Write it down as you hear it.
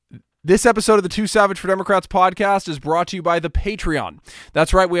This episode of the Too Savage for Democrats podcast is brought to you by the Patreon.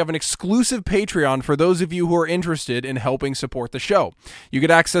 That's right, we have an exclusive Patreon for those of you who are interested in helping support the show. You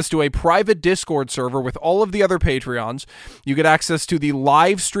get access to a private Discord server with all of the other Patreons. You get access to the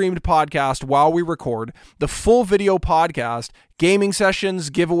live-streamed podcast while we record, the full video podcast, gaming sessions,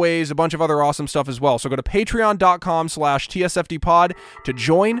 giveaways, a bunch of other awesome stuff as well. So go to patreon.com/TSFDpod to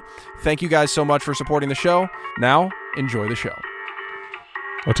join. Thank you guys so much for supporting the show. Now, enjoy the show.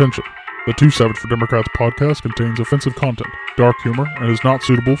 Attention. The Too Savage for Democrats podcast contains offensive content, dark humor, and is not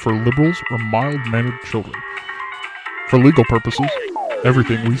suitable for liberals or mild-mannered children. For legal purposes,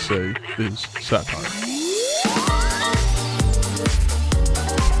 everything we say is satire.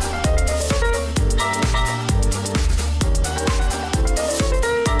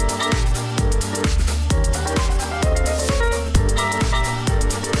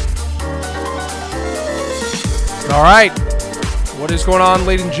 All right. What is going on,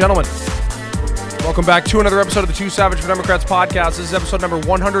 ladies and gentlemen? Welcome back to another episode of the Too Savage for Democrats podcast. This is episode number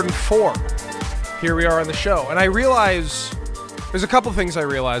 104. Here we are on the show. And I realize, there's a couple things I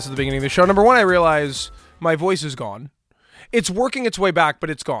realized at the beginning of the show. Number one, I realize my voice is gone. It's working its way back, but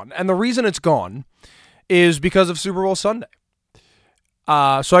it's gone. And the reason it's gone is because of Super Bowl Sunday.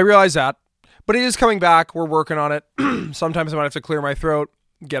 So I realize that. But it is coming back. We're working on it. Sometimes I might have to clear my throat,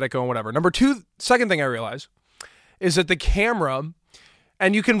 get it going, whatever. Number two, second thing I realize is that the camera,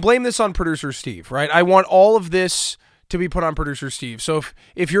 and you can blame this on producer Steve, right? I want all of this to be put on producer Steve. So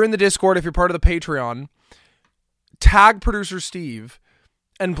if you're in the Discord, if you're part of the Patreon, tag producer Steve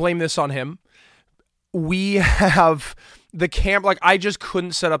and blame this on him. We have the like I just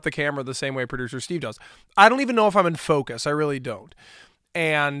couldn't set up the camera the same way producer Steve does. I don't even know if I'm in focus. I really don't.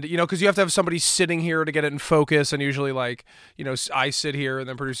 And, you know, because you have to have somebody sitting here to get it in focus. And usually, like, you know, I sit here and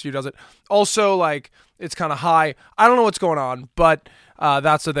then producer Steve does it. Also, like, it's kind of high. I don't know what's going on, but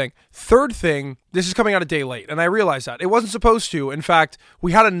that's the thing. Third thing, this is coming out a day late. And I realize that. It wasn't supposed to. In fact,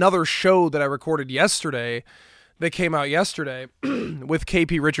 we had another show that I recorded yesterday that came out yesterday with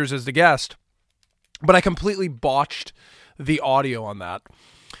KP Richards as the guest. But I completely botched the audio on that.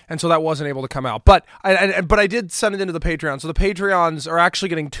 And so that wasn't able to come out. But I did send it into the Patreon. So the Patreons are actually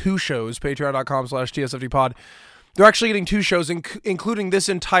getting two shows, patreon.com/TSFDpod. They're actually getting two shows, including this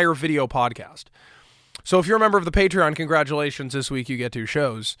entire video podcast. So if you're a member of the Patreon, congratulations. This week you get two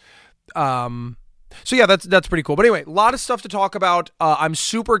shows. So yeah, that's pretty cool. But anyway, a lot of stuff to talk about. I'm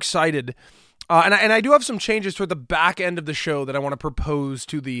super excited. And I do have some changes toward the back end of the show that I want to propose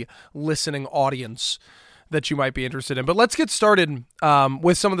to the listening audience that you might be interested in. But let's get started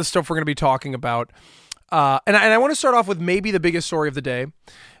with some of the stuff we're going to be talking about. And I want to start off with maybe the biggest story of the day.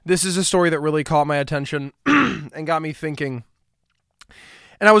 This is a story that really caught my attention and got me thinking.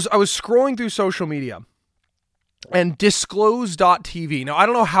 And I was scrolling through social media, and Disclose.tv. Now, I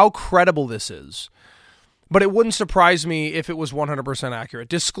don't know how credible this is, but it wouldn't surprise me if it was 100% accurate.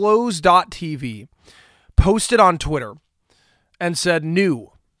 Disclose.tv posted on Twitter and said,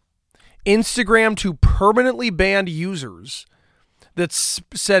 new Instagram to permanently ban users that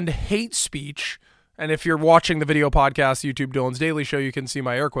send hate speech. And if you're watching the video podcast, YouTube Dylan's Daily Show, you can see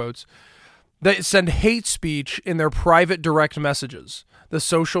my air quotes. That send hate speech in their private direct messages, the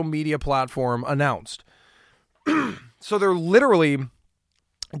social media platform announced. So they're literally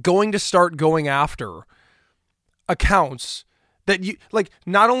going to start going after accounts that you, like,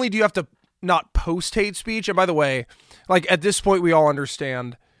 not only do you have to not post hate speech, and by the way, like, at this point we all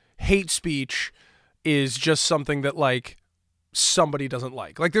understand hate speech is just something that, like, somebody doesn't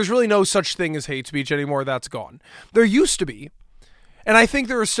like. Like, there's really no such thing as hate speech anymore. That's gone. There used to be. And I think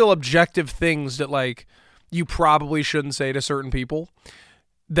there are still objective things that, like, you probably shouldn't say to certain people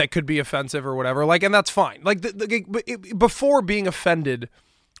that could be offensive or whatever. Like, and that's fine. Like, before being offended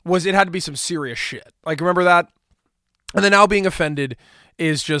it had to be some serious shit. Like, remember that? And then now being offended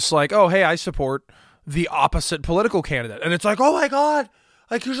is just like, oh, hey, I support the opposite political candidate. And it's like, oh my God,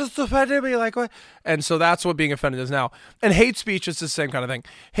 like, you just offended me, like, what? And so that's what being offended is now. And hate speech is the same kind of thing.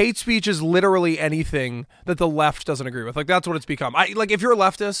 Hate speech is literally anything that the left doesn't agree with. Like, that's what it's become. Like, if you're a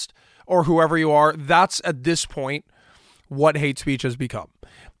leftist or whoever you are, that's at this point what hate speech has become.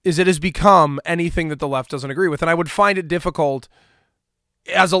 It has become anything that the left doesn't agree with. And I would find it difficult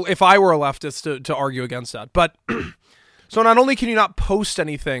if I were a leftist to argue against that. But so not only can you not post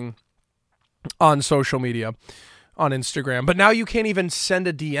anything on social media, on Instagram, but now you can't even send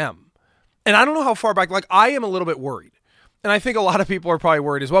a DM. And I don't know how far back, like, I am a little bit worried. And I think a lot of people are probably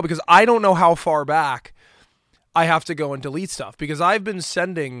worried as well, because I don't know how far back I have to go and delete stuff, because I've been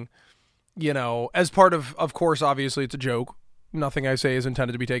sending, you know, as part of course, obviously it's a joke. Nothing I say is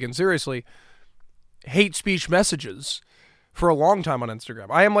intended to be taken seriously. Hate speech messages for a long time on Instagram.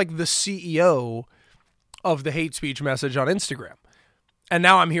 I am like the CEO of the hate speech message on Instagram. And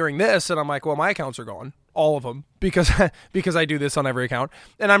now I'm hearing this and I'm like, well, my accounts are gone. All of them, because I do this on every account.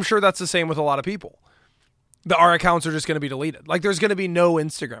 And I'm sure that's the same with a lot of people. Our accounts are just going to be deleted. Like, there's going to be no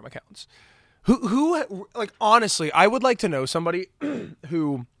Instagram accounts. Who like, honestly, I would like to know somebody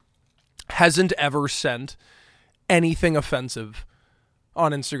who hasn't ever sent anything offensive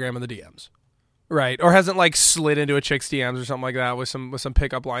on Instagram in the DMs, right? Or hasn't like slid into a chick's DMs or something like that with some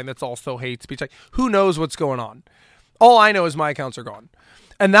pickup line that's also hate speech. Like, who knows what's going on? All I know is my accounts are gone.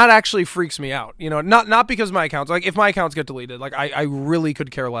 And that actually freaks me out. You know, not because my accounts, like if my accounts get deleted, like I really could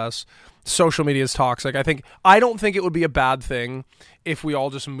care less. Social media is toxic. I don't think it would be a bad thing if we all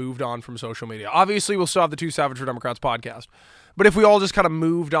just moved on from social media. Obviously, we'll still have the Two Savage for Democrats podcast. But if we all just kind of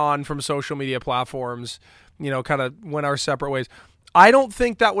moved on from social media platforms, you know, kind of went our separate ways, I don't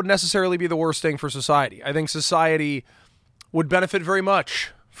think that would necessarily be the worst thing for society. I think society would benefit very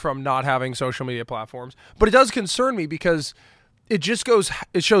much from not having social media platforms. But it does concern me because it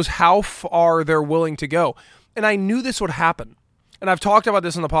shows how far they're willing to go. And I knew this would happen. And I've talked about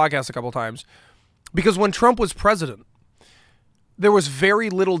this on the podcast a couple of times. Because when Trump was president, there was very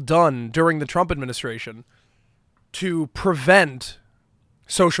little done during the Trump administration to prevent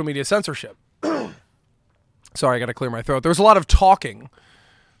social media censorship. Sorry, I got to clear my throat. There was a lot of talking,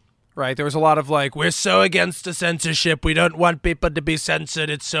 right? There was a lot of like, we're so against the censorship. We don't want people to be censored.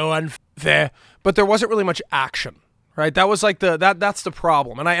 It's so unfair. But there wasn't really much action, right? That was like that's the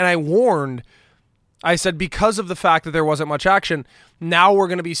problem. And I warned, I said, because of the fact that there wasn't much action, now we're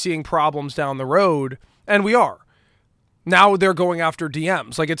going to be seeing problems down the road. And we are. Now they're going after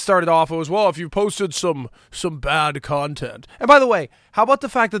DMs. Like, it started off, it was, well, if you posted some bad content. And by the way, how about the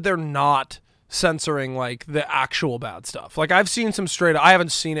fact that they're not censoring like the actual bad stuff? Like, I've seen some I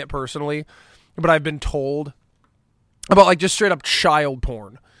haven't seen it personally, but I've been told about like just straight up child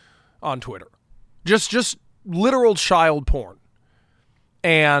porn on Twitter. Just literal child porn.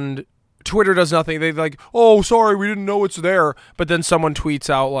 And Twitter does nothing. They like, oh, sorry, we didn't know it's there. But then someone tweets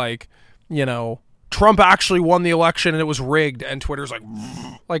out like, you know, Trump actually won the election and it was rigged. And Twitter's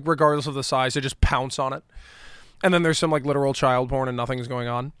like regardless of the size, they just pounce on it. And then there's some like literal child porn and nothing's going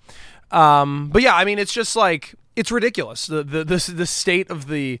on. But yeah, I mean, it's just like, it's ridiculous. The state of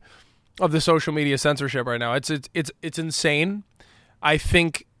the social media censorship right now. It's insane. I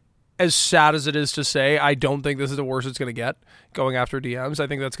think, as sad as it is to say, I don't think this is the worst it's going to get, going after DMs. I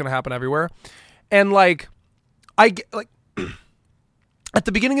think that's going to happen everywhere. And like, at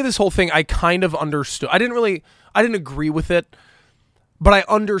the beginning of this whole thing, I kind of understood. I didn't agree with it, but I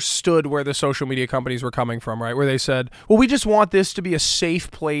understood where the social media companies were coming from, right? Where they said, well, we just want this to be a safe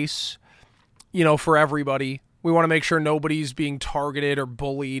place, you know, for everybody. We want to make sure nobody's being targeted or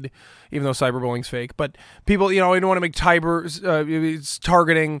bullied, even though cyberbullying's fake. But people, you know, we don't want to make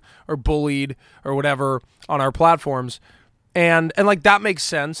targeting or bullied or whatever on our platforms. And like, that makes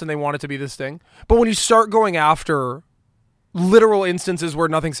sense, and they want it to be this thing. But when you start going after literal instances where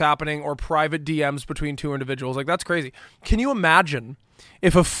nothing's happening or private DMs between two individuals, like, that's crazy. Can you imagine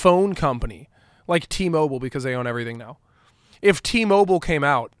if a phone company like T-Mobile, because they own everything now, if T-Mobile came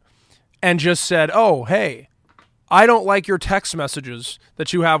out and just said, oh, hey, I don't like your text messages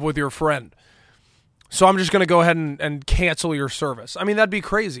that you have with your friend, so I'm just going to go ahead and cancel your service. I mean, that'd be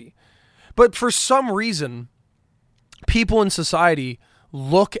crazy. But for some reason, people in society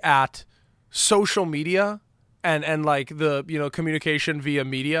look at social media and like the, you know, communication via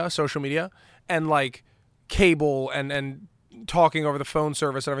media, social media, and like cable and talking over the phone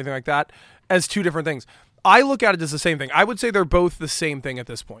service and everything like that as two different things. I look at it as the same thing. I would say they're both the same thing at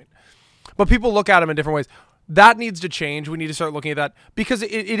this point. But people look at them in different ways. That needs to change. We need to start looking at that, because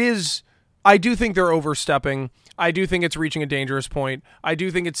it is, I do think they're overstepping. I do think it's reaching a dangerous point. I do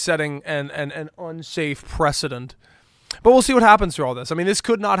think it's setting an unsafe precedent. But we'll see what happens through all this. I mean, this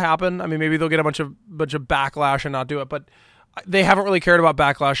could not happen. I mean, maybe they'll get a bunch of backlash and not do it, but they haven't really cared about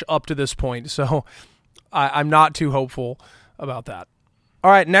backlash up to this point. So I'm not too hopeful about that.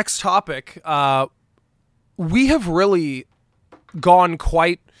 All right, next topic. We have really gone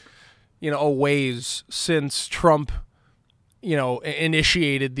quite, you know, a ways since Trump, you know,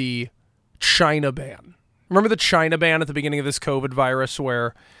 initiated the China ban. Remember the China ban at the beginning of this COVID virus,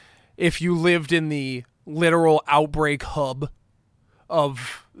 where if you lived in the literal outbreak hub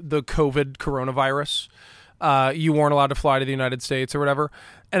of the COVID coronavirus, you weren't allowed to fly to the United States or whatever.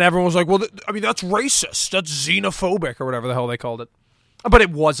 And everyone was like, well, I mean, that's racist. That's xenophobic, or whatever the hell they called it. But it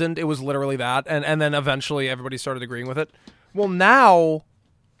wasn't. It was literally that. And then eventually everybody started agreeing with it. Well, now,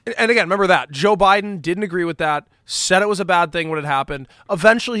 and again, remember that Joe Biden didn't agree with that, said it was a bad thing when it happened.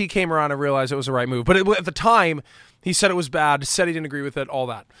 Eventually he came around and realized it was the right move. But at the time, He said it was bad, said he didn't agree with it, all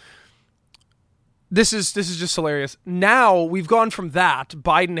that. This is just hilarious. Now we've gone from that,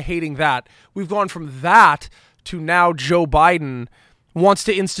 Biden hating that, we've gone from that to now Joe Biden wants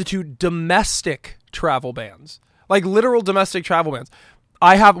to institute domestic travel bans. Like literal domestic travel bans.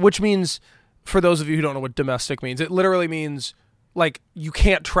 Which means, for those of you who don't know what domestic means, it literally means like you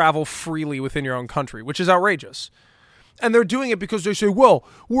can't travel freely within your own country, which is outrageous. And they're doing it because they say, well,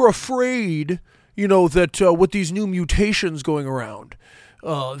 we're afraid, that with these new mutations going around,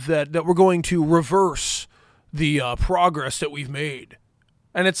 that we're going to reverse the progress that we've made.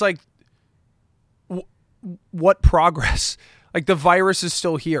 And it's like, what progress? Like the virus is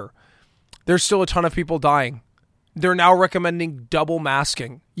still here. There's still a ton of people dying. They're now recommending double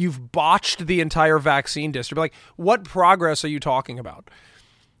masking. You've botched the entire vaccine district. Like, what progress are you talking about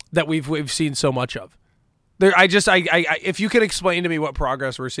that we've seen so much of? If you can explain to me what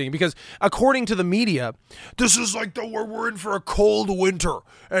progress we're seeing, because according to the media, this is like we're in for a cold winter,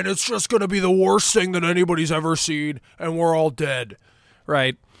 and it's just going to be the worst thing that anybody's ever seen, and we're all dead,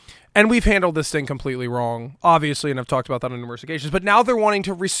 right? And we've handled this thing completely wrong, obviously, and I've talked about that on numerous occasions. But now they're wanting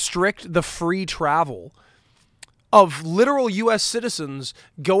to restrict the free travel of literal U.S. citizens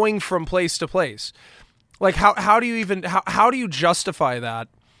going from place to place. Like, how do you justify that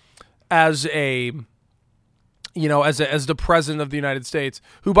as a, as the president of the United States,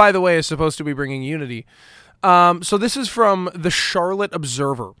 who, by the way, is supposed to be bringing unity? So this is from the Charlotte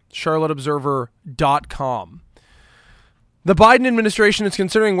Observer, charlotteobserver.com. The Biden administration is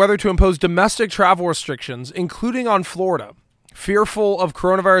considering whether to impose domestic travel restrictions, including on Florida. Fearful of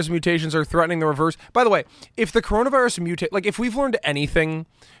coronavirus mutations are threatening the reverse. By the way, if the coronavirus mutate, like if we've learned anything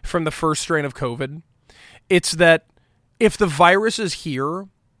from the first strain of COVID, it's that if the virus is here,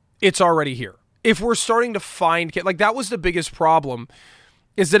 it's already here. If we're starting to find, like that was the biggest problem,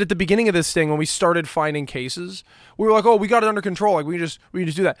 is that at the beginning of this thing, when we started finding cases, we were like, oh, we got it under control. Like we just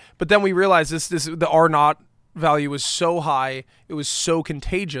do that. But then we realized the R naught value was so high, it was so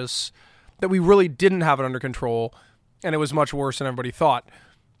contagious that we really didn't have it under control, and it was much worse than everybody thought.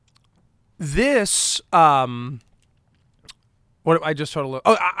 This, what I just totally,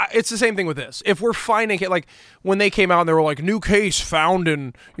 it's the same thing with this. If we're finding it, like when they came out and they were like, new case found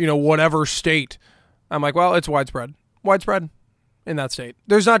in, whatever state, I'm like, well, it's widespread in that state.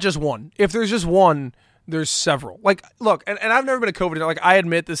 There's not just one. If there's just one, there's several. Like, look, and I've never been a COVID. Like, I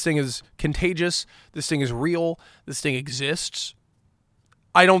admit this thing is contagious. This thing is real. This thing exists.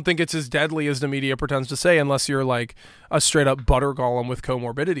 I don't think it's as deadly as the media pretends to say, unless you're like a straight up butter golem with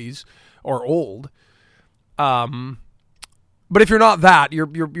comorbidities or old. But if you're not that,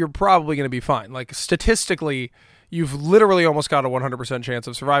 you're probably going to be fine. Like statistically, you've literally almost got a 100% chance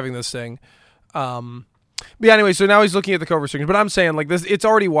of surviving this thing. But yeah, anyway, so now he's looking at the COVID restrictions. But I'm saying like this, it's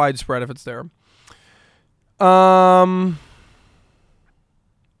already widespread if it's there.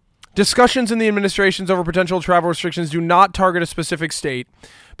 Discussions in the administrations over potential travel restrictions do not target a specific state,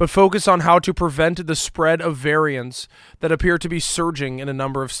 but focus on how to prevent the spread of variants that appear to be surging in a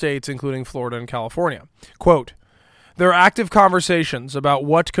number of states, including Florida and California. Quote, there are active conversations about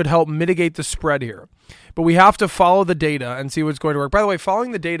what could help mitigate the spread here, but we have to follow the data and see what's going to work. By the way,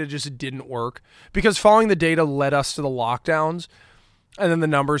 following the data just didn't work because following the data led us to the lockdowns. And then the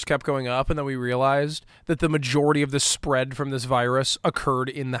numbers kept going up, and then we realized that the majority of the spread from this virus occurred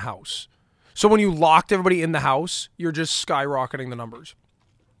in the house. So when you locked everybody in the house, you're just skyrocketing the numbers.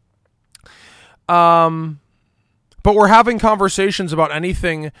 But we're having conversations about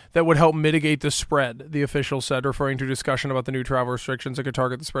anything that would help mitigate the spread, the official said, referring to discussion about the new travel restrictions that could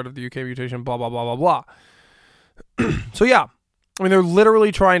target the spread of the UK mutation, blah, blah, blah, blah, blah. So yeah, I mean, they're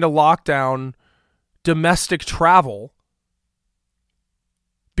literally trying to lock down domestic travel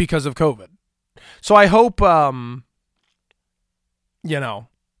because of COVID. So I hope, you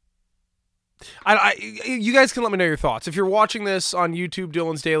guys can let me know your thoughts. If you're watching this on YouTube,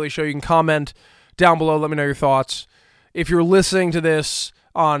 Dylan's Daily Show, you can comment down below. Let me know your thoughts. If you're listening to this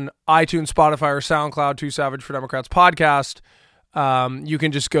on iTunes, Spotify, or SoundCloud, Too Savage for Democrats podcast, you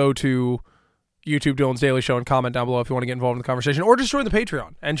can just go to YouTube, Dylan's Daily Show, and comment down below if you want to get involved in the conversation, or just join the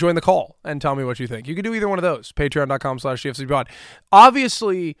Patreon and join the call and tell me what you think. You can do either one of those. Patreon.com/GFCPod.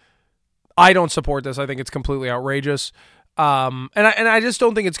 Obviously, I don't support this. I think it's completely outrageous. And I just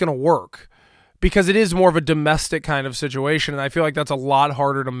don't think it's going to work because it is more of a domestic kind of situation. And I feel like that's a lot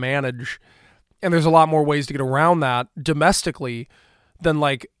harder to manage. And there's a lot more ways to get around that domestically than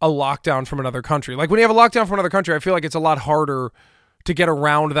like a lockdown from another country. Like when you have a lockdown from another country, I feel like it's a lot harder to get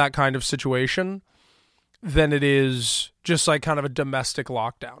around that kind of situation than it is just like kind of a domestic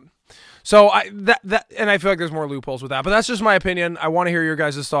lockdown. So and I feel like there's more loopholes with that, but that's just my opinion. I want to hear your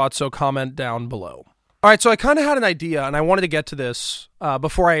guys' thoughts, so comment down below. All right, so I kind of had an idea, and I wanted to get to this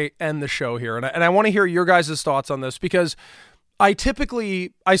before I end the show here, and I want to hear your guys' thoughts on this, because I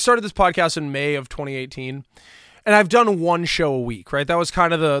started this podcast in May of 2018, and I've done one show a week, right? That was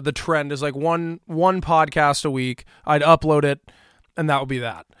kind of the trend, is like one podcast a week. I'd upload it, and that would be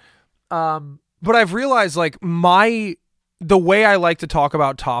that. But I've realized, like, the way I like to talk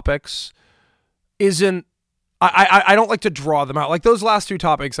about topics isn't, I don't like to draw them out. Like those last two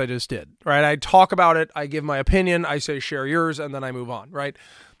topics I just did, right? I talk about it, I give my opinion, I say share yours, and then I move on, right?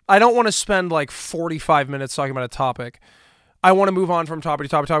 I don't want to spend like 45 minutes talking about a topic. I want to move on from topic to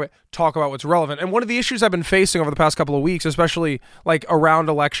topic, talk about what's relevant. And one of the issues I've been facing over the past couple of weeks, especially like around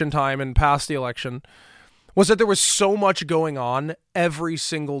election time and past the election, was that there was so much going on every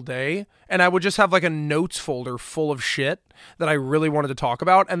single day, and I would just have like a notes folder full of shit that I really wanted to talk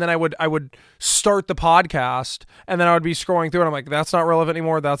about, and then I would start the podcast, and then I would be scrolling through, and I'm like, that's not relevant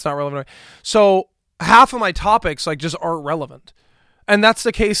anymore, that's not relevant anymore. So half of my topics like just aren't relevant, and that's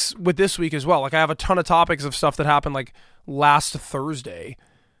the case with this week as well. Like I have a ton of topics of stuff that happened like last Thursday,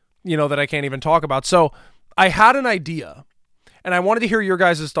 that I can't even talk about. So I had an idea, and I wanted to hear your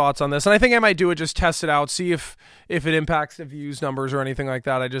guys' thoughts on this. And I think I might do it, just test it out, see if it impacts the views numbers or anything like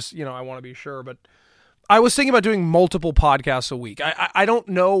that. I just, I want to be sure. But I was thinking about doing multiple podcasts a week. I don't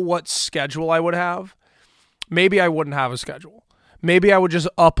know what schedule I would have. Maybe I wouldn't have a schedule. Maybe I would just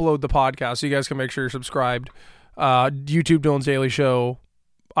upload the podcast so you guys can make sure you're subscribed. YouTube, Dylan's Daily Show,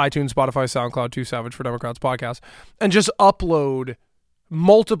 iTunes, Spotify, SoundCloud, Too Savage for Democrats podcast, and just upload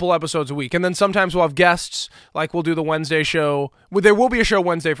multiple episodes a week. And then sometimes we'll have guests, like we'll do the Wednesday show. There will be a show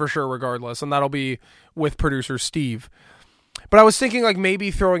Wednesday for sure regardless, and that'll be with producer Steve. But I was thinking like maybe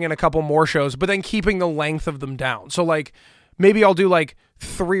throwing in a couple more shows, but then keeping the length of them down. So like maybe I'll do like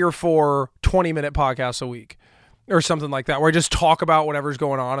 3 or 4 20-minute podcasts a week or something like that, where I just talk about whatever's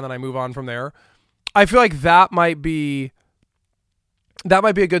going on and then I move on from there. I feel like that might be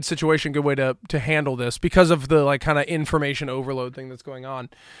a good situation, good way to handle this, because of the like kind of information overload thing that's going on.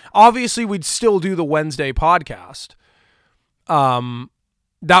 Obviously, we'd still do the Wednesday podcast.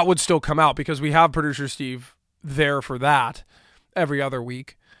 That would still come out because we have producer Steve there for that every other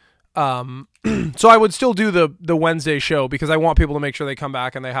week. So I would still do the Wednesday show because I want people to make sure they come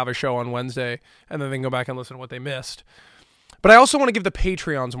back and they have a show on Wednesday, and then they can go back and listen to what they missed. But I also want to give the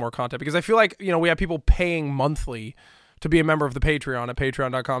Patreons more content, because I feel like, we have people paying monthly to be a member of the Patreon at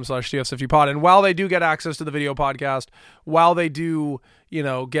patreon.com/TS50pod. And while they do get access to the video podcast, while they do,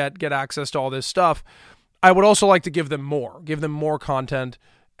 get access to all this stuff, I would also like to give them more content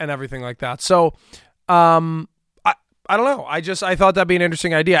and everything like that. So, I don't know. I thought that'd be an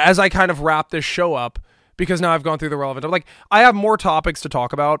interesting idea as I kind of wrap this show up, because now I've gone through the relevant. I have more topics to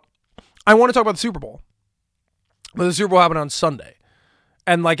talk about. I want to talk about the Super Bowl, but the Super Bowl happened on Sunday.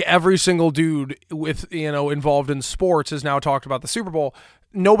 And like every single dude with, involved in sports has now talked about the Super Bowl.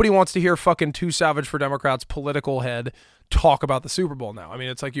 Nobody wants to hear fucking Too Savage for Democrats political head talk about the Super Bowl now. I mean,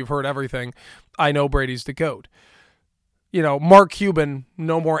 it's like you've heard everything. I know Brady's the GOAT. Mark Cuban,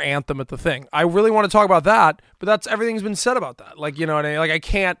 no more anthem at the thing. I really want to talk about that, but everything's been said about that. Like,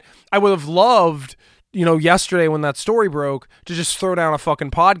 I would have loved, yesterday when that story broke, to just throw down a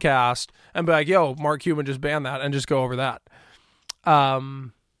fucking podcast and be like, yo, Mark Cuban just banned that, and just go over that.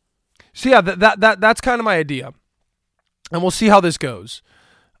 So yeah, that's kind of my idea, and we'll see how this goes.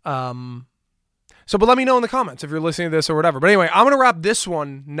 But let me know in the comments if you're listening to this or whatever. But anyway, I'm going to wrap this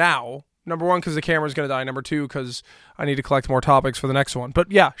one now. Number 1, because the camera's going to die. Number 2, because I need to collect more topics for the next one.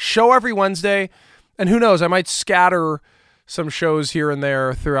 But yeah, show every Wednesday, and who knows, I might scatter some shows here and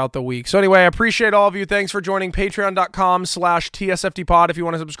there throughout the week. So anyway, I appreciate all of you. Thanks for joining. Patreon.com/TSFTpod. If you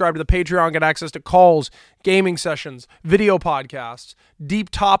want to subscribe to the Patreon, get access to calls, gaming sessions, video podcasts, deep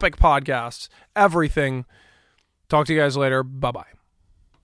topic podcasts, everything. Talk to you guys later. Bye-bye.